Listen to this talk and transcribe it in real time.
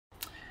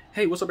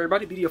Hey, what's up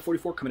everybody?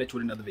 BDF44 coming at you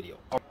with another video.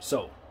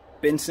 So,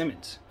 Ben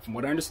Simmons, from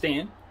what I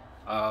understand,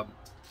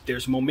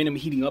 there's momentum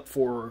heating up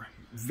for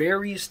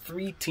various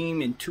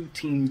 3-team and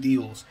 2-team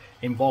deals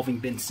involving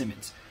Ben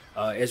Simmons.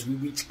 As we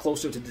reach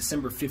closer to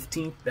December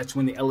 15th, that's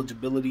when the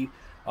eligibility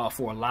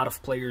for a lot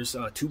of players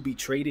to be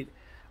traded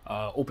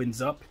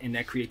opens up, and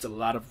that creates a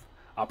lot of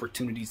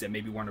opportunities that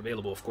maybe weren't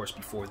available, of course,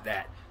 before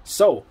that.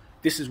 So,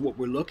 this is what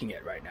we're looking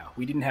at right now.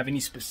 We didn't have any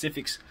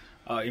specifics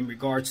in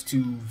regards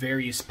to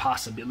various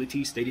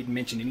possibilities. They didn't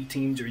mention any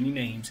teams or any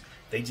names.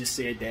 They just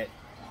said that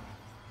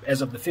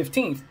as of the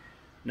 15th,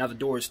 now the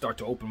doors start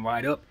to open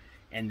wide up,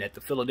 and that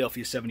the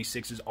Philadelphia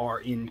 76ers are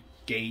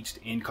engaged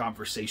in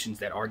conversations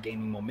that are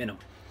gaining momentum.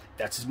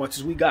 That's as much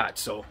as we got.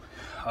 So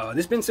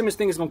this Ben Simmons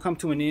thing is going to come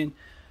to an end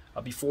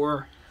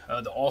before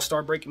the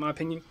All-Star break, in my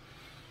opinion.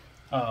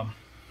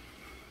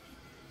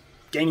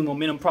 Gaining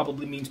momentum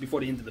probably means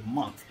before the end of the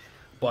month,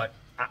 but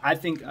I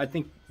think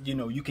you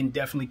know, you can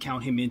definitely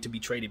count him in to be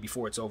traded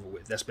before it's over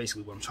with. That's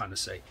basically what I'm trying to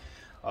say.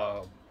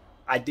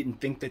 I didn't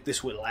think that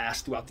this would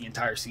last throughout the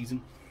entire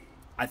season.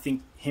 I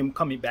think him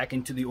coming back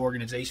into the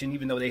organization,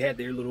 even though they had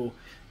their little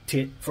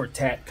tit for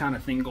tat kind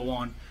of thing go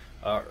on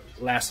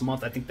last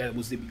month, I think that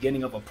was the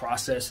beginning of a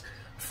process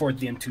for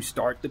them to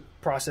start the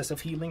process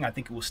of healing. I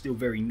think it was still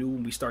very new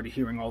when we started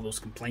hearing all those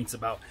complaints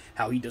about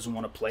how he doesn't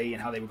want to play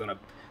and how they were going to,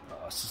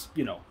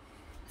 you know,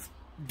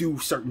 do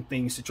certain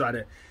things to try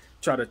to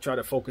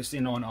focus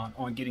in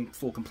on getting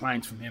full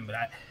compliance from him.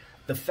 But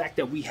the fact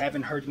that we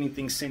haven't heard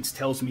anything since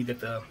tells me that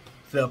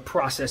the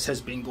process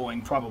has been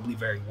going probably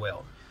very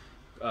well.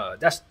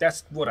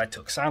 That's what I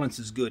took. Silence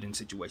is good in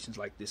situations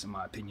like this, in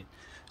my opinion.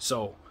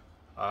 So,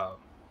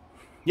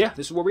 yeah,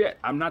 this is where we're at.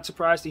 I'm not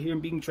surprised to hear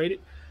him being traded.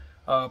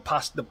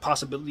 The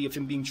possibility of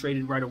him being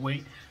traded right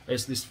away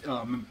as this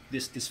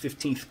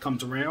 15th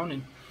comes around,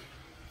 and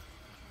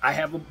I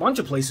have a bunch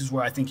of places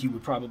where I think he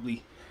would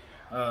probably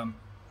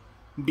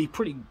be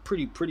pretty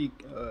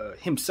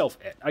himself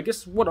at. I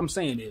guess what I'm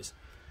saying is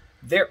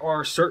there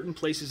are certain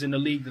places in the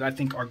league that I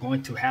think are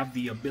going to have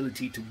the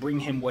ability to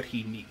bring him what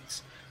he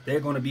needs. They're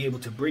going to be able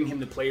to bring him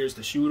the players,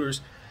 the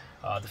shooters,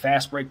 the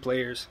fast break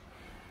players,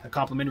 the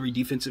complementary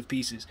defensive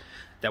pieces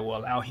that will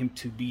allow him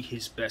to be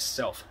his best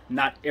self.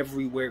 Not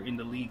everywhere in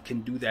the league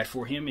can do that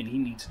for him, and he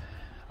needs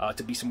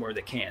to be somewhere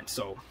that can.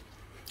 So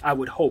I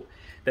would hope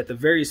that the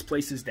various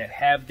places that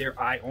have their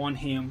eye on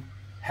him,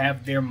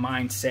 have their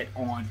mind set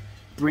on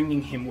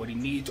bringing him what he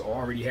needs, or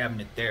already having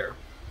it there.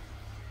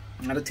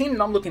 Now, the team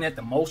that I'm looking at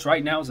the most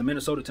right now is the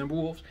Minnesota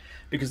Timberwolves,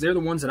 because they're the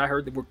ones that I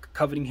heard that were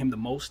coveting him the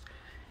most,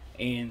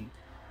 and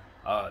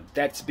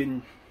that's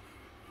been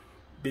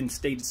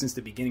stated since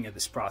the beginning of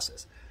this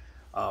process.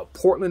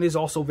 Portland is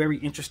also very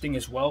interesting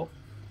as well,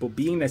 but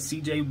being that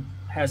CJ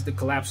has the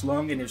collapsed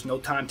lung and there's no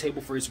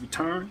timetable for his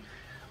return,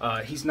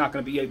 he's not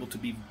going to be able to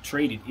be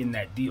traded in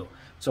that deal.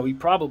 So he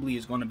probably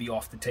is going to be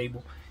off the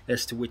table,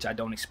 as to which I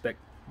don't expect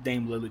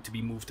Dame Lillard to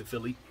be moved to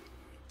Philly.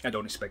 I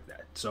don't expect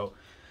that. So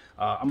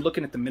I'm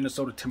looking at the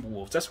Minnesota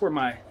Timberwolves. That's where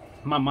my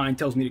mind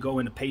tells me to go,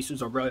 and the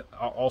Pacers are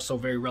also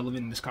very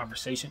relevant in this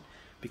conversation,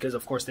 because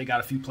of course they got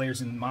a few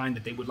players in mind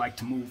that they would like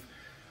to move,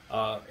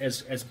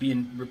 as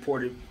being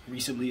reported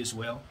recently as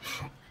well.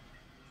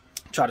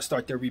 Try to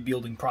start their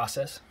rebuilding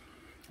process.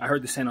 I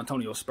heard the San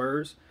Antonio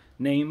Spurs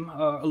name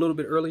a little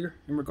bit earlier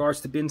in regards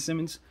to Ben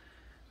Simmons.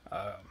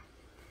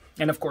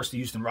 And of course the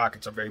Houston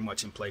Rockets are very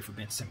much in play for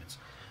Ben Simmons.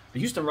 The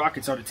Houston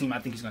Rockets are the team I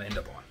think he's going to end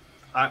up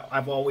on.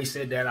 I've always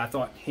said that I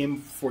thought him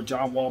for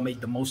John Wall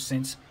made the most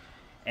sense,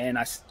 and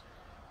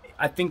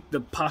I think the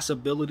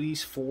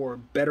possibilities for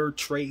better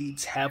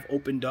trades have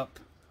opened up,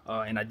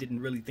 and I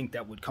didn't really think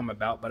that would come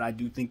about, but I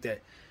do think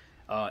that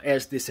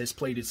as this has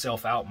played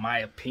itself out, my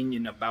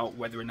opinion about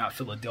whether or not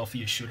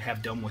Philadelphia should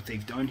have done what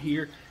they've done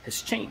here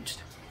has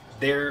changed.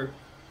 Their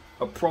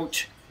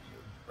approach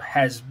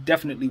has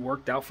definitely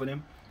worked out for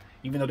them.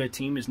 Even though their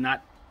team is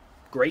not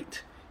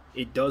great,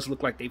 it does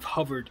look like they've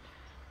hovered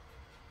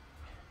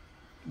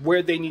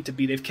where they need to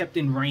be. They've kept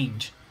in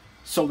range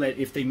so that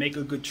if they make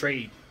a good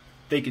trade,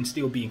 they can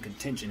still be in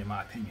contention, in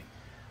my opinion.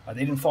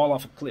 They didn't fall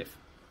off a cliff,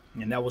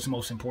 and that was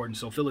most important.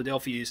 So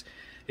Philadelphia is,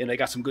 you know, they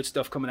got some good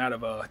stuff coming out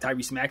of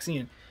Tyrese Maxey,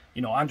 and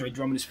you know, Andre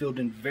Drummond is filled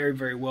in very,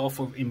 very well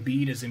for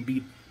Embiid, as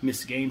Embiid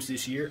missed games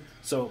this year.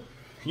 So,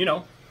 you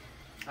know,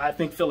 I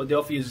think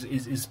Philadelphia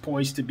is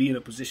poised to be in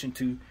a position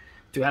to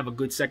have a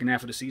good second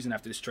half of the season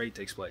after this trade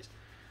takes place.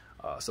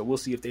 So we'll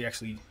see if they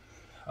actually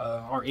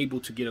are able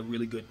to get a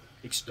really good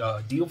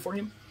deal for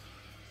him.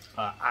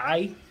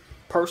 I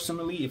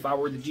personally, if I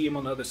were the GM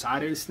on the other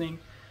side of this thing,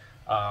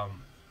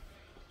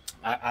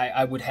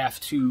 I would have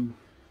to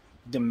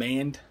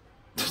demand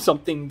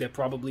something that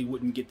probably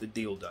wouldn't get the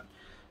deal done,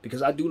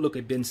 because I do look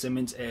at Ben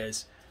Simmons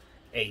as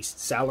a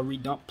salary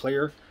dump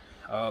player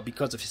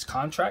because of his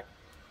contract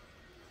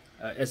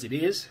as it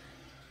is.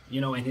 You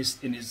know, in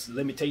his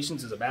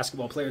limitations as a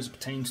basketball player as it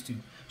pertains to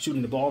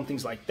shooting the ball and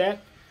things like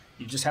that,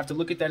 you just have to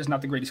look at that as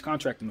not the greatest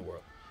contract in the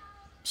world.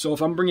 So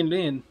if I'm bringing it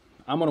in,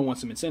 I'm going to want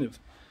some incentive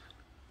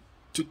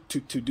to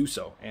do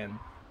so. And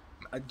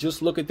I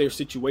just look at their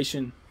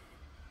situation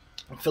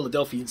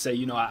Philadelphia and say,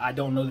 I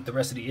don't know that the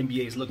rest of the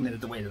NBA is looking at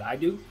it the way that I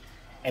do.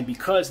 And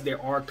because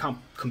there are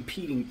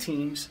competing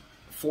teams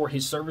for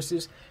his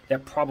services,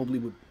 that probably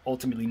would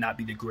ultimately not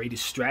be the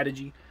greatest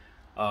strategy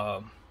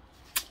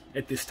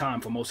at this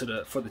time for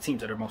the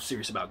teams that are most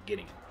serious about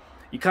getting him.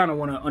 You kind of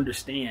want to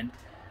understand,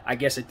 I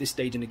guess, at this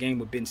stage in the game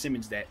with Ben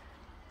Simmons, that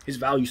his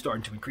value is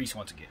starting to increase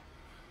once again.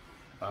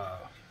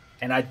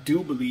 And I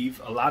do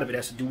believe a lot of it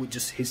has to do with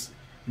just his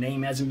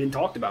name hasn't been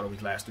talked about over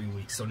the last 3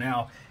 weeks. So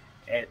now,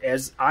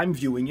 as I'm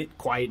viewing it,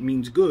 quiet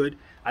means good.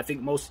 I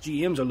think most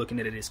GMs are looking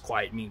at it as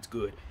quiet means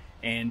good.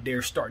 And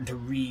they're starting to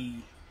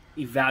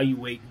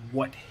re-evaluate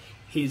what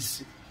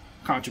his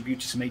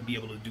contributions may be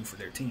able to do for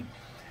their team.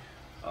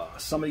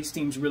 Some of these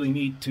teams really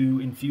need to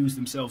infuse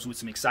themselves with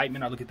some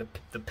excitement. I look at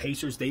the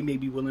Pacers. They may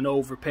be willing to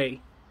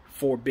overpay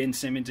for Ben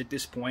Simmons at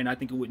this point. I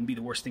think it wouldn't be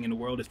the worst thing in the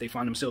world if they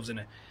find themselves in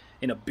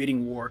a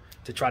bidding war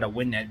to try to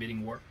win that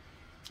bidding war.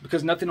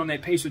 Because nothing on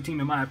that Pacer team,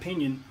 in my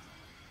opinion,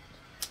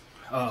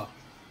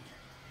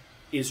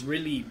 is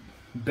really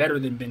better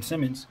than Ben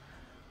Simmons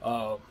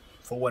for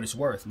what it's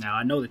worth. Now,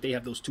 I know that they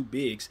have those two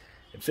bigs,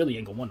 and Philly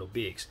ain't going to want no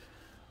bigs.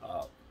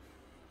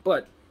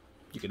 But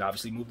you can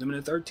obviously move them in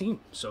the third team,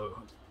 so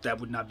that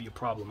would not be a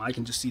problem. I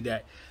can just see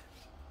that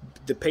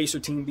the Pacer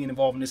team being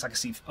involved in this. I can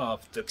see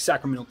the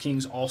Sacramento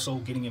Kings also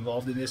getting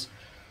involved in this.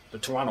 The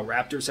Toronto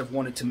Raptors have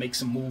wanted to make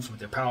some moves with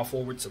their power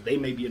forward, so they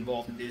may be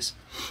involved in this.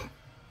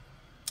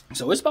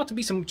 So it's about to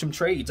be some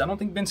trades. I don't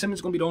think Ben Simmons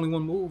is going to be the only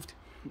one moved.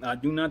 I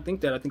do not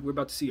think that. I think we're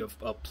about to see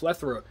a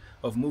plethora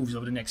of moves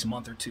over the next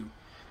month or two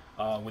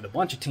with a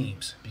bunch of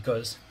teams.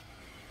 Because,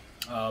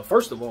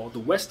 first of all, the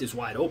West is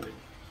wide open.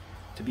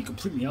 To be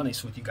completely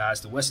honest with you guys,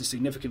 the West is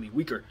significantly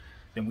weaker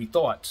than we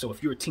thought. So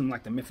if you're a team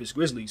like the Memphis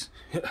Grizzlies,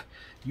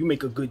 you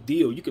make a good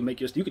deal. You can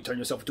turn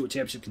yourself into a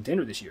championship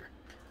contender this year.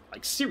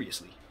 Like,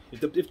 seriously.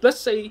 If let's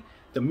say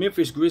the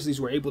Memphis Grizzlies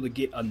were able to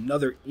get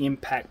another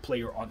impact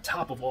player on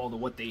top of all of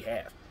what they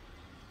have,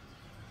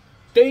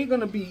 they're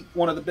going to be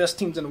one of the best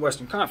teams in the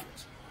Western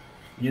Conference.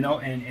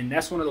 And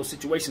that's one of those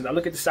situations. I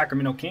look at the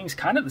Sacramento Kings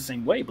kind of the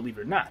same way, believe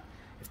it or not.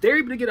 If they're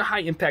able to get a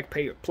high-impact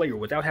player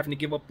without having to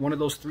give up one of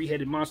those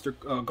three-headed monster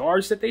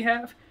guards that they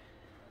have,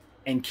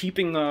 and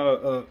keeping,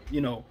 my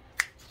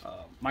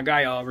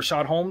guy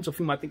Rashad Holmes, of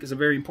whom I think is a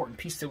very important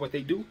piece to what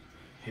they do,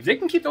 if they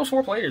can keep those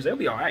four players, they'll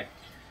be all right.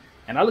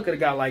 And I look at a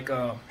guy like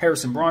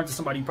Harrison Barnes as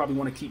somebody you probably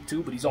want to keep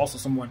too, but he's also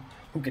someone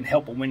who can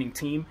help a winning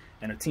team,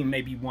 and a team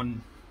may be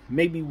willing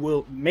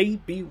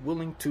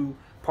to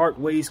part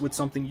ways with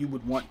something you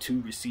would want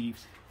to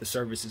receive the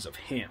services of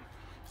him.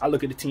 I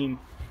look at a team,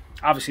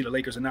 obviously the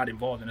Lakers are not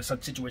involved in a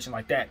situation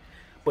like that,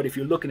 but if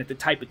you're looking at the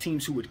type of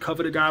teams who would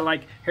covet a guy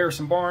like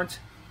Harrison Barnes,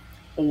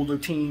 older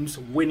teams,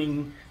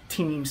 winning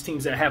teams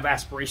that have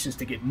aspirations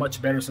to get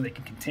much better so they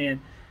can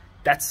contend,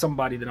 that's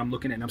somebody that I'm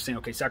looking at and I'm saying,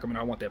 okay,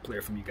 Sacramento, I want that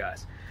player from you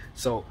guys.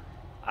 So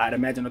I'd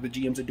imagine other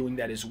GMs are doing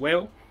that as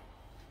well,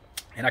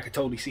 and I could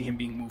totally see him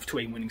being moved to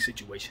a winning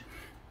situation.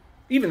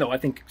 Even though I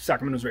think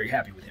Sacramento's very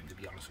happy with him, to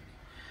be honest with you.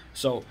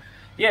 So,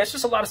 yeah, it's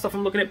just a lot of stuff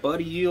I'm looking at.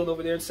 Buddy Hield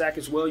over there in Sac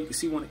as well. You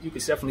can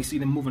definitely see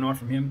them moving on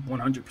from him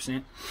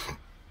 100%.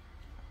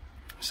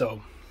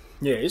 So,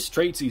 yeah, it's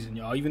trade season,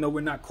 y'all. Even though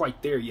we're not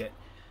quite there yet,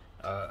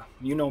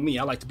 you know me,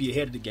 I like to be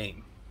ahead of the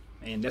game,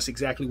 and that's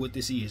exactly what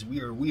this is.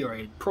 We are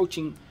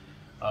approaching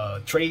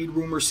trade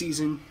rumor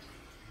season,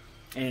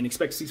 and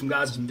expect to see some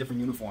guys in some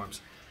different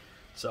uniforms.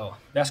 So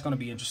that's going to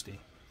be interesting.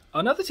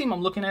 Another team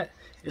I'm looking at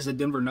is the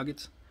Denver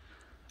Nuggets.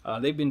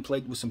 They've been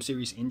plagued with some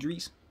serious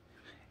injuries,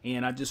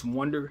 and I just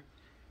wonder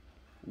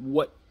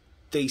what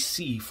they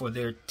see for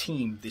their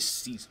team this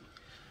season.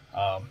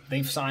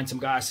 They've signed some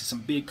guys to some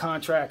big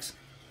contracts.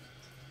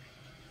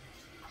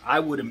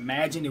 I would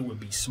imagine it would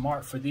be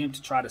smart for them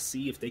to try to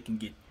see if they can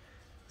get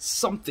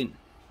something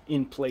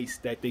in place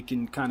that they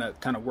can kind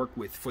of work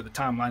with for the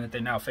timeline that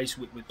they're now faced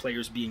with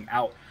players being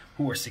out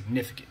who are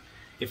significant.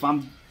 If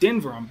I'm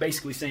Denver, I'm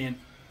basically saying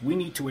we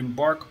need to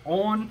embark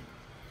on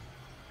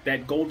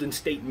that Golden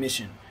State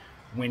mission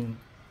when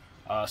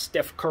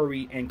Steph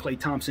Curry and Klay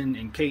Thompson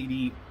and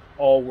KD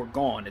all were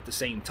gone at the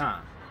same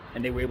time.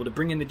 And they were able to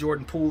bring in the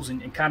Jordan Pooles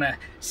and kind of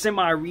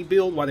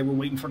semi-rebuild while they were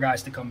waiting for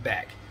guys to come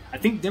back. I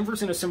think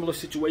Denver's in a similar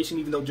situation,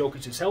 even though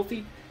Jokic is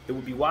healthy. It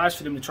would be wise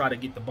for them to try to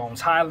get the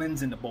Bones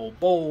Highlands and the Bol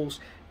Bols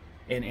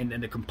and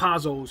the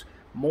Campazzos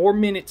more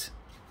minutes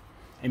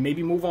and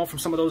maybe move on from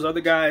some of those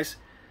other guys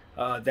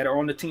that are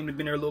on the team that have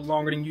been there a little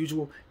longer than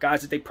usual,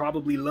 guys that they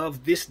probably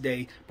love this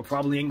day but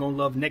probably ain't going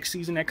to love next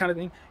season, that kind of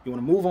thing. You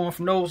want to move on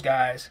from those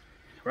guys,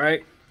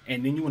 right?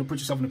 And then you want to put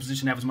yourself in a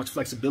position to have as much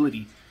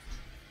flexibility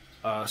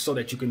so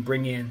that you can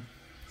bring in,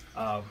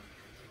 so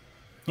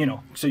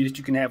that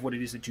you can have what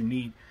it is that you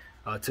need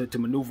to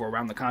maneuver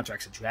around the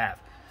contracts that you have.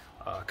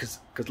 Because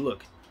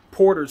look,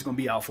 Porter's going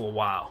to be out for a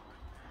while.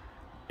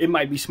 It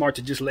might be smart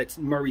to just let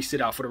Murray sit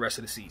out for the rest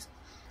of the season.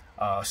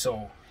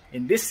 So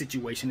in this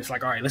situation, it's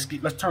like, all right, let's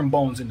turn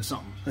Bones into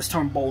something. Let's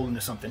turn Bol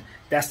into something.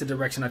 That's the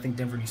direction I think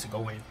Denver needs to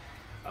go in.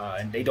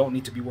 And they don't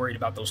need to be worried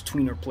about those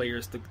tweener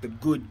players, the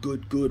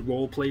good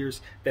role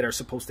players that are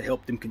supposed to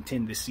help them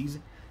contend this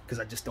season. because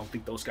I just don't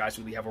think those guys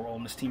really have a role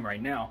in this team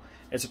right now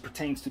as it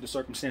pertains to the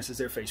circumstances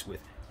they're faced with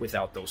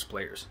without those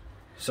players.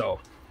 So,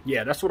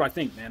 yeah, that's what I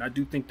think, man. I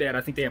do think that.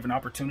 I think they have an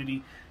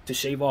opportunity to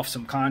shave off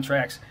some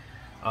contracts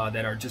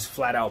that are just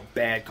flat-out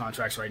bad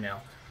contracts right now.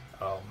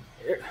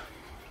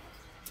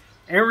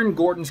 Aaron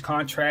Gordon's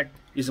contract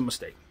is a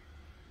mistake.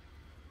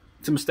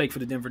 It's a mistake for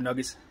the Denver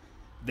Nuggets.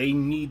 They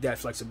need that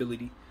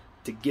flexibility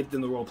to give them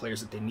the role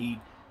players that they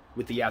need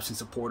with the absence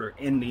of Porter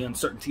and the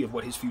uncertainty of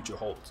what his future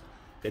holds.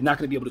 They're not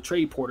going to be able to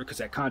trade Porter because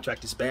that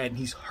contract is bad and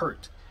he's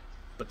hurt.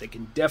 But they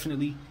can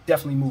definitely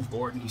move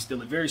Gordon. He's still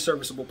a very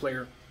serviceable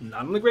player,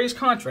 not on the greatest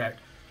contract,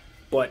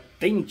 but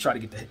they need to try to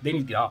get they need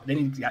to get out. They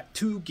need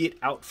to get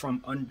out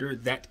from under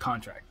that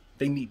contract.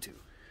 They need to.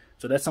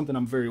 So that's something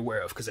I'm very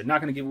aware of because they're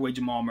not going to give away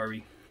Jamal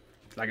Murray.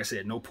 Like I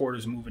said, no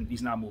Porter's moving.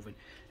 He's not moving.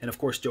 And, of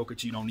course,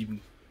 Jokic, you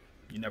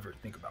never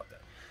think about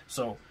that.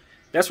 So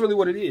that's really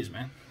what it is,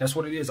 man. That's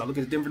what it is. I look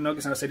at the Denver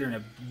Nuggets and I say they're in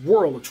a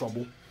world of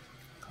trouble.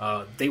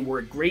 They were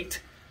a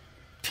great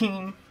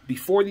team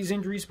before these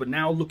injuries, but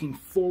now looking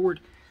forward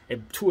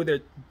at two of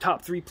their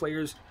top 3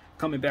 players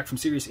coming back from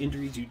serious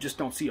injuries, you just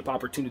don't see an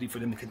opportunity for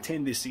them to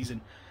contend this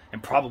season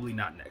and probably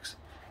not next.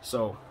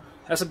 So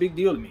that's a big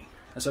deal to me.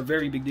 That's a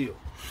very big deal.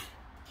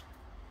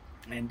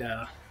 And,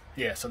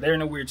 yeah, so they're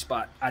in a weird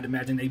spot. I'd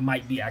imagine they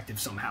might be active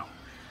somehow.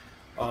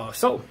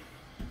 So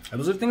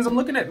those are the things I'm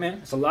looking at, man.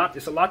 It's a lot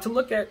to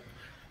look at.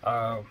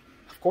 Of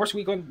course,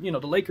 we go, the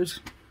Lakers,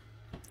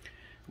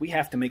 we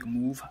have to make a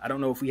move. I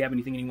don't know if we have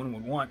anything anyone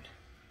would want,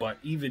 but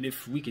even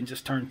if we can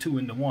just turn 2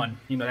 into 1,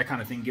 that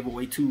kind of thing, give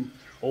away 2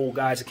 old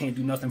guys that can't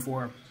do nothing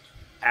for an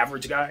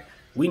average guy,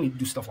 we need to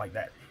do stuff like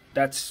that.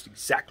 That's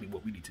exactly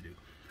what we need to do.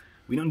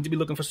 We don't need to be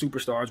looking for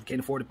superstars. We can't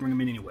afford to bring them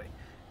in anyway.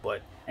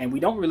 And we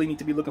don't really need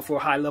to be looking for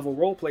high-level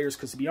role players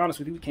because, to be honest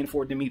with you, we can't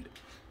afford them either.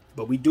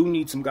 But we do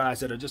need some guys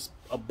that are just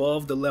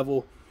above the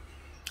level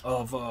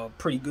of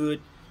pretty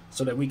good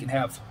so that we can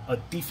have a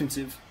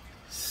defensive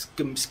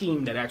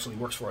scheme that actually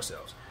works for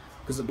ourselves.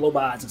 Because the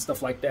blow-bys and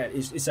stuff like that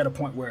is at a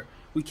point where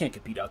we can't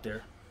compete out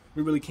there.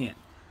 We really can't.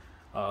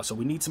 So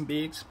we need some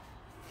bigs,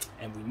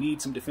 and we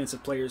need some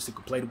defensive players who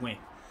can play the wing.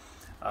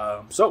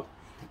 So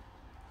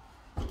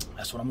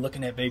that's what I'm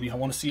looking at, baby. I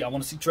want to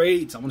see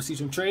trades. I want to see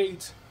some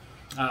trades.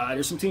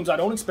 There's some teams I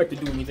don't expect to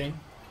do anything.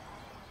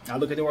 I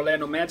look at the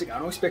Orlando Magic. I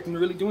don't expect them to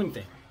really do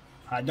anything.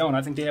 I don't.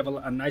 I think they have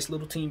a nice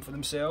little team for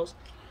themselves.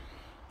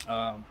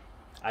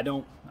 I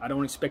don't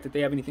expect that they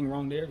have anything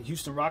wrong there. The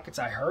Houston Rockets,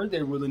 I heard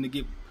they're willing to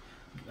give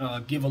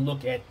a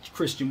look at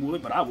Christian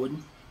Wood, but I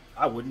wouldn't.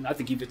 I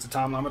think he fits the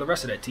timeline of the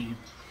rest of that team.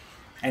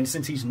 And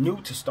since he's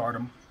new to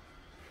stardom,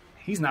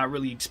 he's not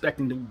really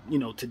expecting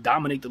to, to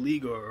dominate the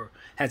league or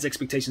has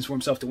expectations for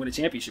himself to win a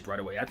championship right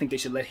away. I think they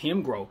should let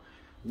him grow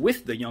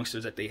with the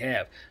youngsters that they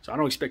have. So I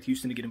don't expect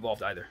Houston to get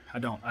involved either. I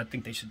don't. I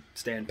think they should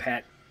stand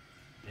pat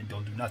and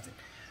don't do nothing.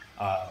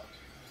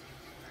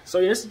 So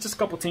yeah, it's just a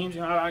couple teams.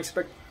 I don't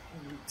expect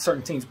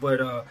certain teams,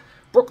 but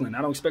Brooklyn,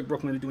 I don't expect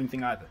Brooklyn to do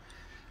anything either.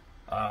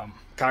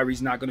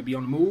 Kyrie's not going to be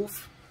on the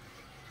move.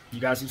 You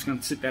guys are just going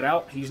to sit that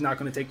out. He's not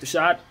going to take the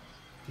shot.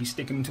 He's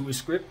sticking to his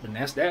script, and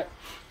that's that.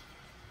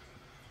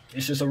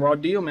 It's just a raw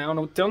deal, man. I don't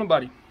know what to tell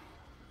nobody.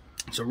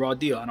 It's a raw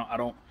deal. I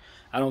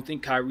don't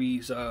think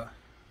Kyrie's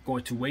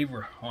going to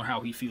waver on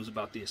how he feels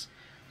about this.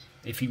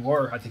 If he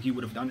were, I think he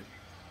would have done it.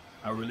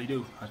 I really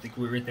do. I think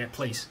we're at that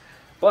place.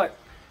 But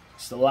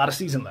it's a lot of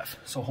season left.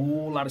 It's a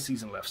whole lot of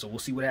season left. So we'll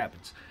see what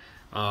happens.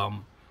 Yeah,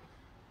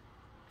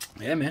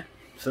 man.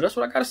 So that's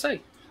what I got to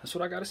say. That's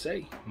what I got to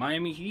say.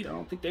 Miami Heat, I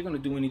don't think they're going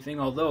to do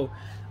anything, although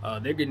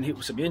they're getting hit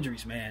with some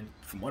injuries, man.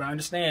 From what I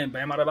understand,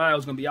 Bam Adebayo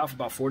is going to be out for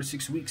about 4 to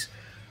 6 weeks.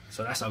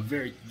 So that's a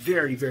very,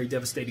 very, very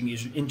devastating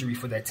injury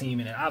for that team.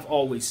 And I've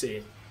always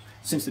said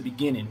since the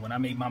beginning when I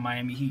made my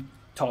Miami Heat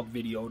talk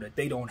video that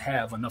they don't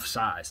have enough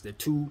size. They're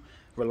too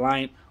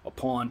reliant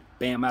upon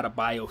Bam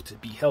Adebayo to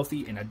be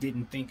healthy, and I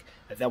didn't think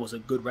that was a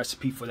good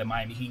recipe for the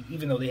Miami Heat,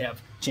 even though they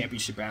have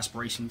championship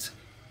aspirations.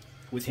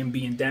 With him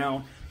being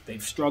down,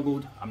 they've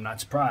struggled. I'm not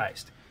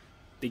surprised.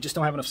 They just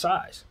don't have enough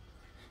size.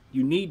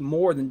 You need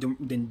more than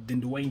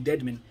Dwayne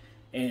Dedmon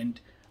and,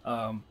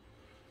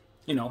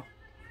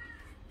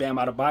 Bam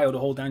Adebayo to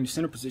hold down your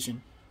center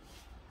position.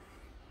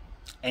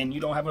 And you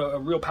don't have a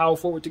real power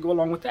forward to go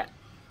along with that.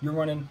 You're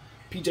running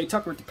P.J.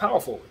 Tucker at the power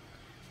forward,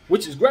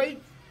 which is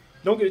great.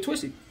 Don't get it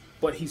twisted.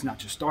 But he's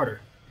not your starter.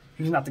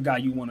 He's not the guy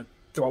you want to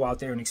throw out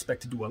there and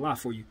expect to do a lot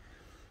for you.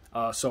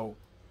 So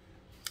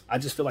I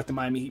just feel like the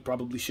Miami Heat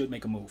probably should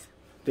make a move.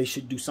 They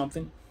should do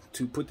something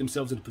to put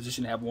themselves in a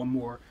position to have one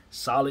more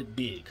solid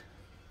big.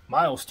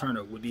 Miles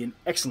Turner would be an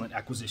excellent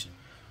acquisition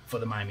for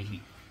the Miami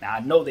Heat. Now, I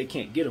know they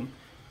can't get him.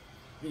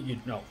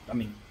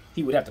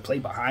 He would have to play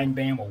behind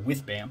Bam or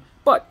with Bam,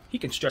 but he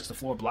can stretch the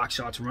floor, block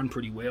shots, run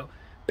pretty well.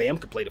 Bam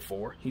could play the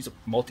 4. He's a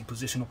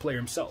multi-positional player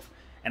himself.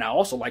 And I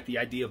also like the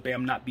idea of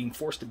Bam not being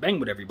forced to bang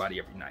with everybody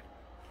every night.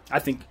 I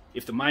think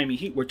if the Miami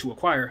Heat were to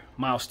acquire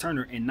Miles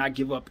Turner and not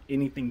give up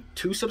anything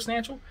too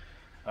substantial,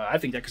 I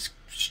think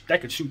that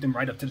could shoot them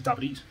right up to the top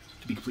of the East,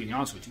 to be completely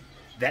honest with you.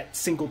 That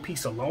single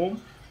piece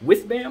alone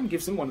with Bam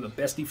gives them one of the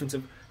best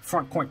defensive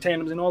front court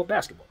tandems in all of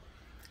basketball.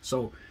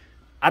 So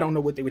I don't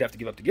know what they would have to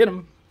give up to get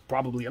him.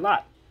 Probably a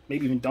lot,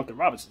 maybe even Duncan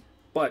Robinson.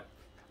 But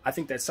I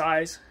think that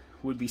size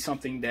would be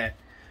something that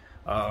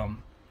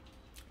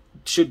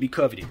should be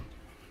coveted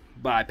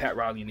by Pat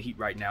Riley and the Heat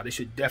right now. They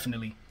should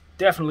definitely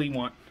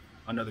want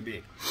another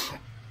big.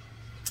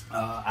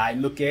 I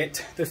look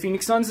at the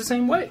Phoenix Suns the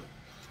same way.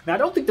 Now, I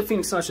don't think the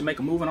Phoenix Suns should make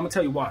a move, and I'm going to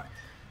tell you why.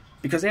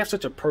 Because they have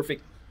such a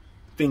perfect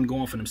thing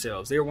going for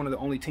themselves. They're one of the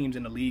only teams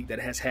in the league that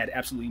has had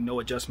absolutely no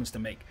adjustments to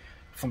make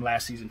from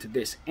last season to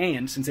this.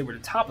 And since they were the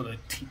top of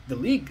the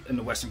league in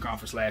the Western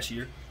Conference last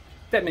year,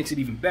 that makes it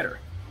even better.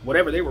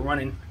 Whatever they were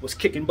running was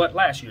kicking butt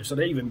last year, so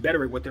they're even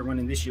better at what they're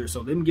running this year.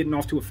 So them getting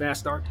off to a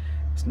fast start,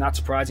 it's not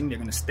surprising. They're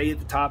going to stay at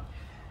the top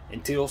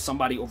until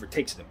somebody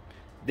overtakes them.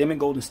 Them and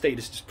Golden State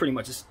is just pretty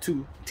much a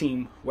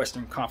two-team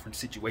Western Conference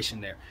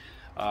situation there.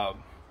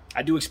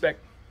 I do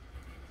expect...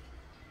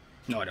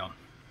 No, I don't.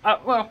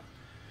 Well,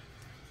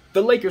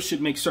 the Lakers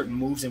should make certain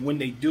moves, and when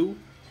they do,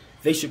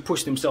 they should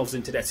push themselves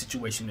into that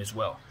situation as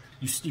well.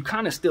 You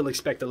kind of still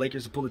expect the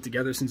Lakers to pull it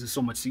together since there's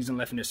so much season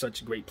left and they're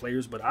such great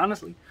players. But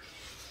honestly,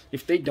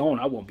 if they don't,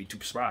 I won't be too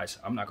surprised.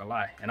 I'm not going to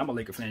lie. And I'm a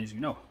Laker fan, as you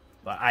know.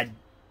 But I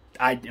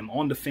am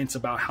on the fence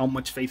about how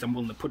much faith I'm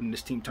willing to put in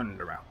this team turning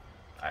it around.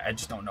 I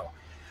just don't know.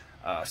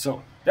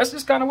 So that's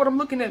just kind of what I'm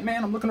looking at,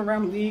 man. I'm looking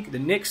around the league. The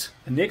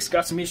Knicks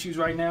got some issues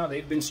right now.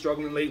 They've been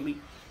struggling lately.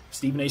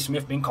 Stephen A.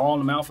 Smith been calling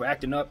them out for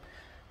acting up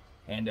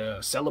and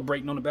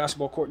celebrating on the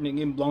basketball court and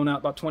getting blown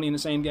out by 20 in the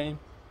same game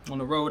on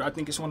the road. I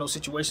think it's one of those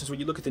situations where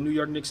you look at the New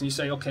York Knicks and you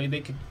say, okay, they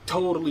could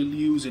totally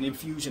use an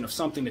infusion of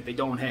something that they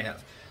don't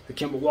have. The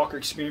Kemba Walker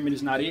experiment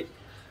is not it.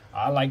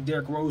 I like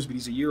Derrick Rose, but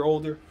he's a year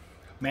older.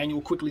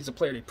 Manuel Quickley is a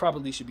player they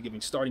probably should be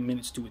giving starting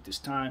minutes to at this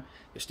time.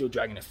 They're still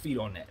dragging their feet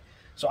on that.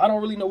 So I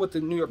don't really know what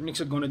the New York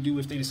Knicks are going to do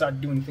if they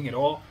decide to do anything at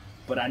all.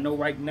 But I know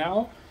right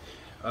now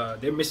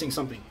they're missing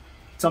something.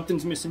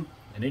 Something's missing,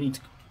 and they need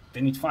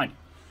to find it.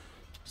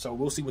 So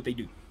we'll see what they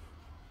do.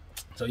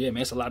 So yeah,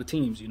 man, it's a lot of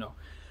teams, you know.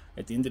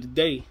 At the end of the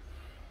day,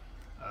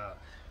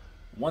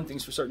 one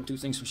thing's for certain, two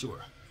things for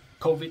sure.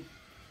 COVID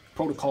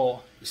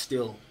protocol is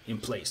still in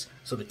place.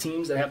 So the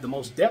teams that have the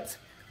most depth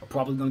are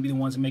probably going to be the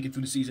ones that make it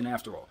through the season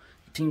after all.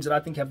 The teams that I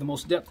think have the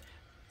most depth,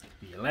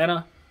 the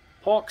Atlanta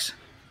Hawks,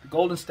 the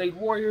Golden State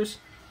Warriors.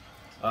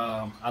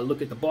 I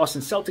look at the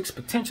Boston Celtics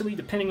potentially,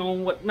 depending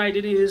on what night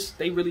it is.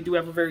 They really do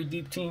have a very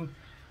deep team.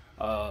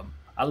 I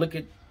look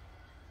at,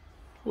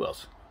 who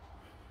else?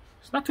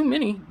 It's not too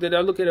many that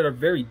I look at that are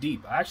very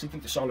deep. I actually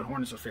think the Charlotte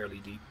Hornets are fairly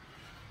deep.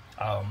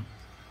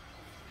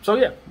 So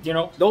yeah, you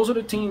know, those are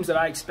the teams that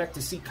I expect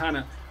to see kind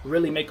of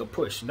really make a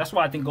push. And that's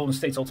why I think Golden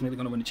State's ultimately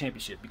going to win the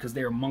championship, because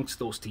they're amongst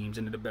those teams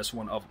and they're the best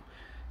one of them.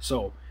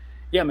 So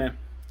yeah, man,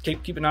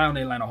 keep an eye on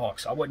the Atlanta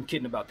Hawks. I wasn't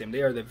kidding about them.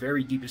 They are the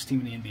very deepest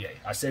team in the NBA.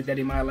 I said that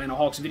in my Atlanta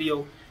Hawks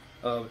video,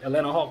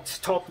 Atlanta Hawks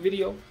talk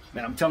video,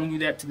 and I'm telling you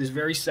that to this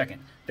very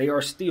second. They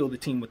are still the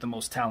team with the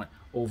most talent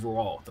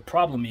overall. The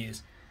problem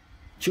is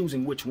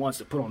choosing which ones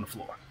to put on the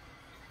floor.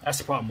 That's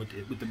the problem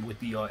with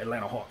the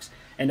Atlanta Hawks,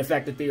 and the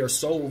fact that they are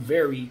so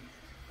very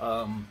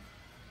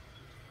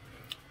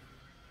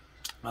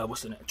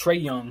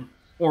Trae Young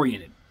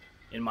oriented,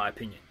 in my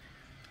opinion,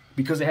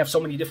 because they have so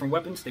many different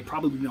weapons. They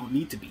probably don't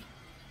need to be,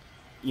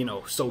 you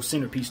know, so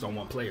centerpieced on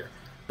one player.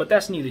 But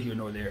that's neither here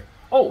nor there.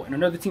 Oh, and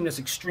another team that's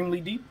extremely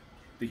deep,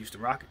 the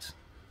Houston Rockets.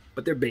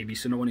 But they're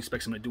babies, so no one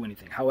expects them to do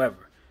anything.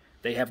 However,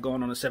 they have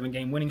gone on a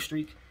 7-game winning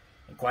streak,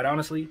 and quite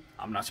honestly,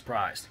 I'm not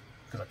surprised.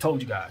 Because I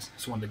told you guys,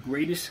 it's one of the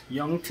greatest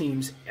young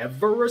teams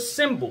ever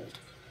assembled.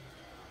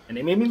 And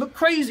they made me look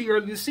crazy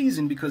early this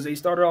season because they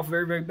started off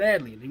very, very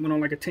badly. They went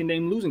on like a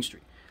 10-game losing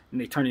streak.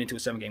 And they turned it into a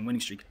 7-game winning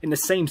streak in the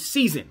same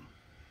season.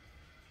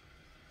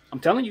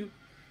 I'm telling you.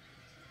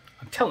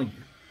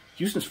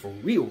 Houston's for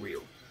real,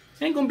 real.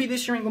 Ain't going to be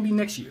this year, ain't going to be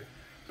next year.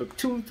 But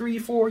 2, 3,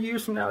 4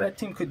 years from now, that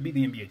team could be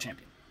the NBA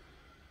champion.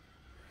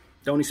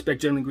 Don't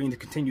expect Jalen Green to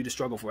continue to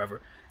struggle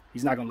forever.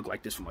 He's not going to look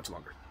like this for much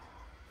longer.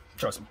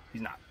 Trust me,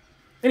 he's not.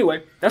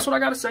 Anyway, that's what I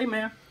got to say,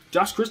 man.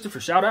 Josh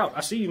Christopher, shout out.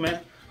 I see you, man.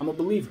 I'm a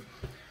believer.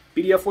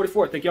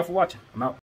 BDF44, thank y'all for watching. I'm out.